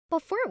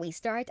Before we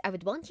start, I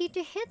would want you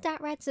to hit that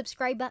red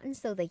subscribe button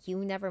so that you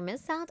never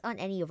miss out on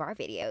any of our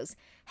videos.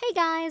 Hey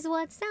guys,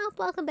 what's up?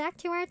 Welcome back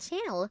to our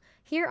channel.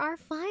 Here are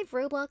 5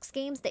 Roblox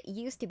games that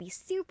used to be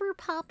super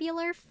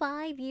popular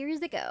 5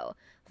 years ago.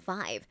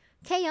 5.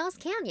 Chaos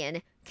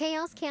Canyon.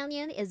 Chaos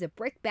Canyon is a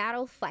brick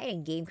battle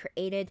fighting game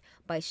created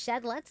by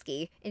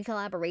Shedletsky in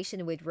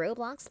collaboration with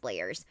Roblox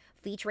players,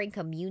 featuring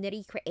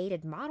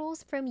community-created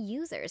models from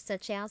users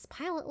such as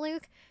Pilot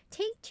Luke,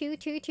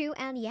 Take222,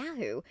 and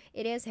Yahoo.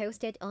 It is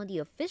hosted on the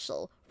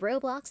official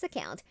Roblox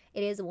account.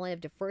 It is one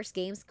of the first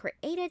games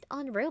created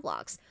on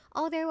Roblox.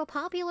 Although a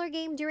popular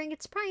game during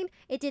its prime,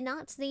 it did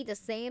not see the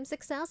same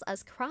success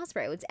as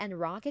Crossroads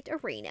and Rocket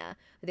Arena.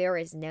 There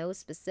is no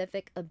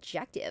specific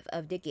objective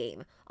of the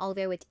game,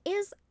 although it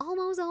is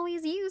almost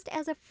always used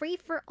as a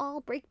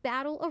free-for-all brick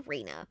battle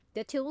arena.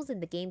 The tools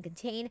in the game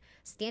contain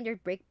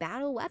standard brick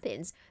battle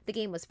weapons. The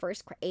game was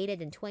first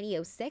created in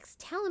 2006.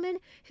 Telemann,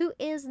 who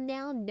is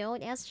now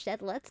known as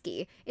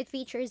Shedletsky. It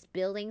features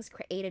buildings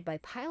created by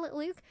Pilot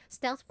Luke,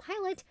 Stealth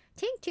Pilot,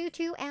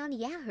 Take222, and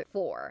Yahoo.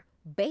 4.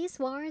 Base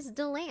Wars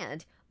The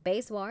Land.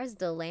 Base Wars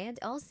The Land,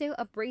 also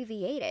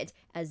abbreviated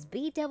as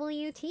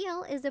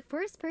BWTL, is a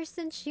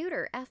first-person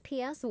shooter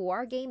FPS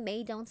war game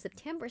made on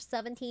September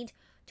 17,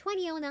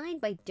 2009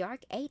 by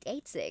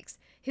Dark886,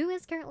 who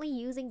is currently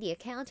using the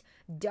account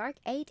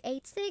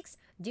Dark886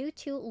 due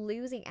to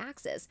losing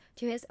access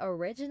to his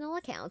original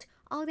account.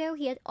 Although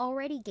he had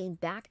already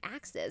gained back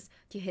access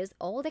to his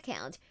old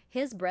account,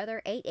 his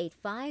brother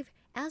 885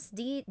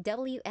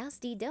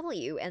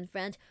 SDWSDW and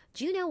friend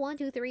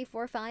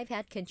Juno12345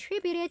 had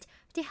contributed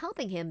to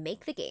helping him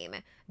make the game.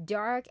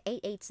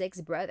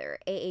 Dark886 brother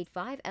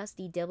 885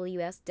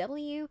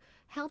 SDWSW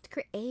helped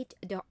create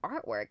the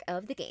artwork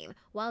of the game,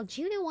 while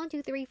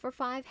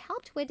Juno12345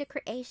 helped with the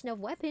creation of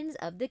weapons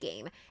of the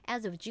game.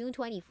 As of June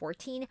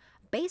 2014,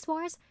 Base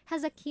Wars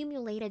has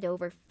accumulated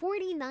over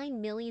 49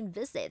 million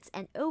visits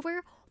and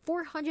over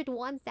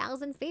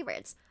 401,000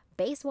 favorites.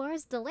 Base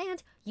Wars The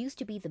Land used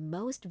to be the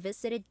most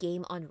visited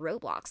game on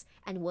Roblox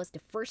and was the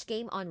first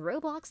game on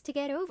Roblox to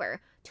get over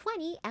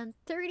 20 and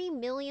 30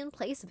 million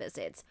place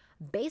visits.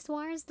 Base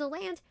Wars The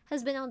Land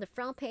has been on the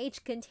front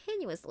page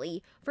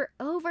continuously for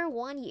over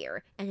 1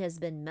 year and has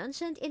been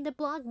mentioned in the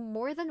blog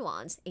more than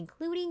once,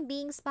 including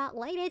being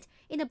spotlighted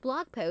in a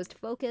blog post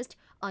focused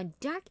on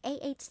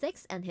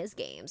Dark886 and his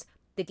games.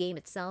 The game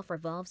itself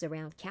revolves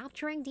around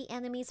capturing the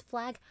enemy's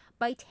flag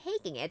by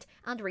taking it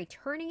and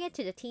returning it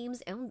to the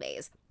team's own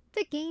base.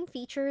 The game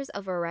features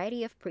a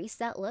variety of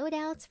preset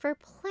loadouts for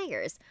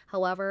players.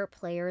 However,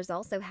 players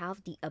also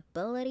have the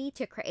ability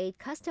to create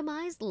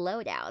customized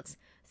loadouts.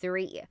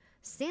 3.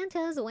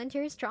 Santa's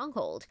Winter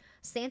Stronghold.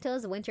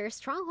 Santa's Winter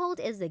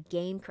Stronghold is a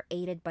game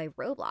created by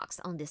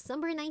Roblox on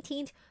December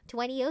 19,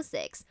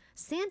 2006.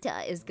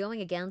 Santa is going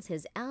against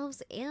his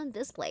elves in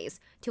this place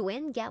to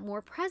win get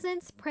more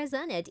presents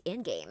presented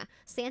in-game.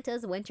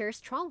 Santa's Winter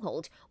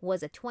Stronghold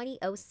was a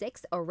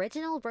 2006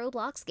 original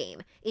Roblox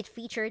game. It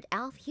featured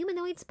elf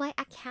humanoids by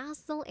a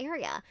castle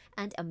area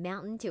and a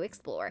mountain to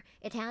explore.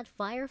 It had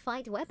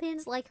firefight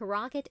weapons like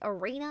Rocket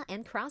Arena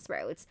and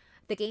Crossroads.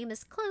 The game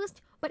is closed,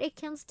 but it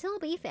can still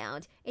be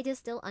found. It is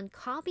still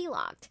uncopy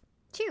locked.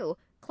 2.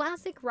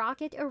 Classic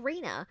Rocket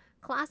Arena.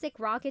 Classic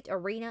Rocket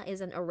Arena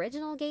is an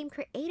original game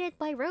created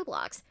by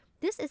Roblox.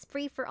 This is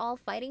free for all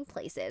fighting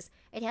places.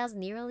 It has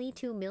nearly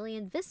 2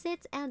 million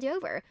visits and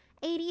over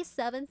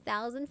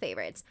 87,000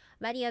 favorites.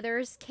 Many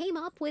others came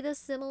up with a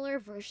similar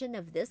version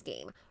of this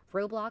game.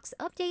 Roblox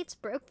updates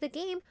broke the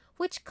game,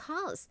 which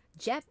caused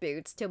jet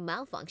boots to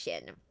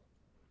malfunction.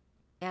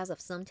 As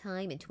of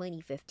sometime in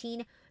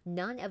 2015,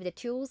 none of the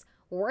tools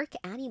work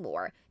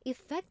anymore,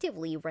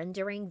 effectively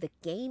rendering the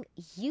game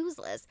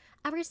useless.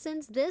 Ever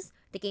since this,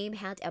 the game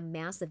had a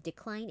massive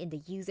decline in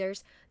the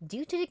users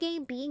due to the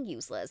game being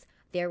useless.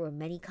 There were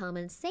many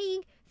comments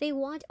saying they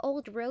want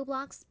old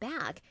Roblox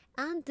back,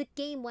 and the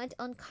game went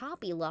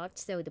uncopy locked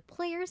so the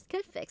players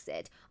could fix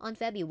it. On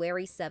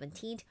February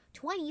 17,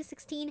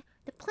 2016,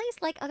 the Place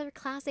Like Other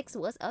Classics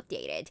was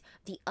updated.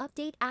 The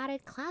update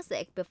added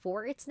Classic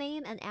before its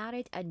name and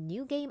added a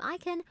new game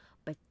icon,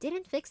 but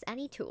didn't fix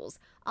any tools.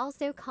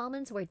 Also,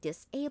 comments were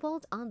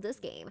disabled on this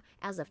game.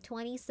 As of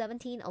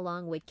 2017,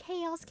 along with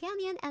Chaos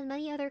Canyon and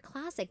many other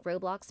classic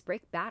Roblox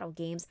brick battle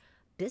games,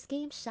 this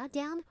game shut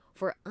down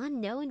for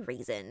unknown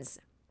reasons.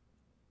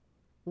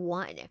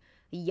 1.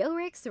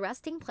 Yorik's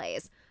Resting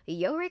Place.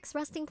 Yorik's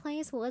Resting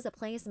Place was a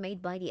place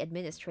made by the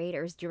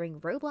administrators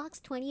during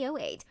Roblox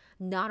 2008.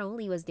 Not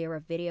only was there a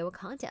video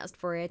contest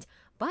for it,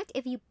 but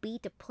if you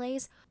beat the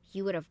place,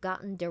 you would have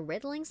gotten the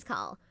Riddling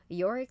Skull.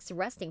 Yorik's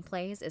Resting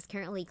Place is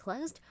currently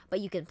closed, but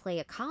you can play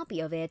a copy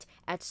of it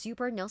at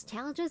Super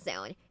Nostalgia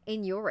Zone.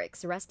 In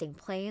Yorik's Resting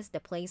Place, the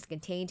place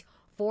contained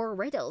 4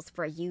 riddles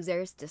for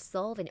users to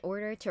solve in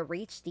order to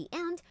reach the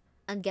end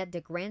and get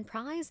the grand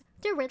prize,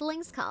 the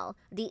Riddling Skull.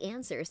 The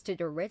answers to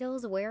the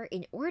riddles were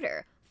in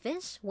order: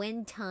 Fish,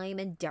 Wind, Time,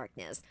 and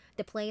Darkness.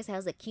 The place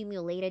has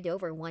accumulated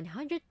over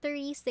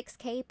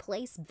 136k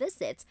place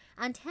visits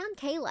and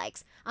 10k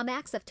likes. A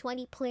max of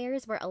 20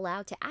 players were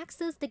allowed to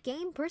access the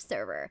game per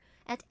server.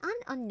 At an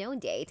unknown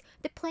date,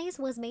 the place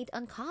was made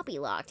uncopy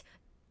locked.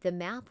 The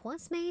map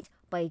was made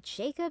by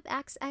Jacob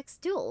XX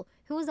Duel,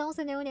 who was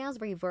also known as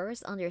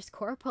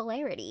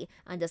Reverse_Polarity,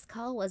 and the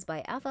skull was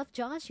by FF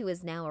Josh, who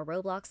is now a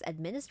Roblox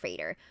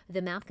administrator.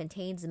 The map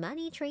contains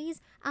many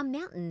trees, a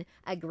mountain,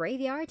 a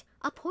graveyard,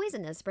 a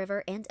poisonous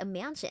river, and a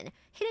mansion.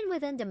 Hidden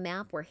within the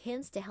map were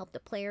hints to help the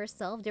players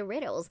solve the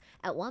riddles.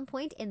 At one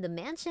point in the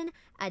mansion,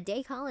 a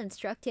decal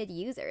instructed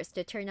users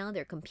to turn on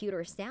their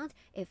computer sound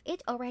if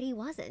it already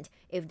wasn't.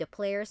 If the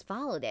players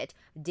followed it,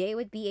 they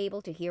would be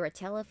able to hear a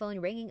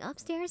telephone ringing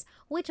upstairs,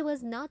 which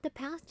was not the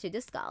path to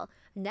the skull.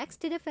 Next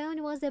to the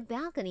phone was a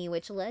balcony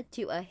which led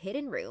to a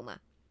hidden room.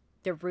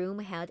 The room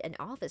had an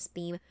office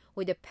beam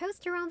with a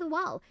poster on the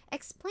wall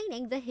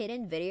explaining the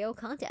hidden video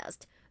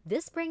contest.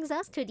 This brings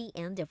us to the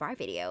end of our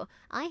video.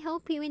 I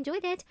hope you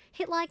enjoyed it.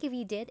 Hit like if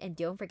you did, and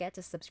don't forget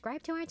to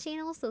subscribe to our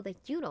channel so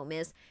that you don't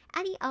miss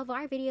any of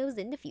our videos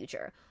in the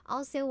future.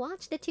 Also,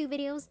 watch the 2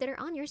 videos that are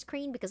on your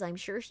screen because I'm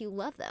sure you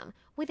love them.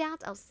 With that,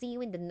 I'll see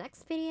you in the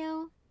next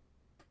video.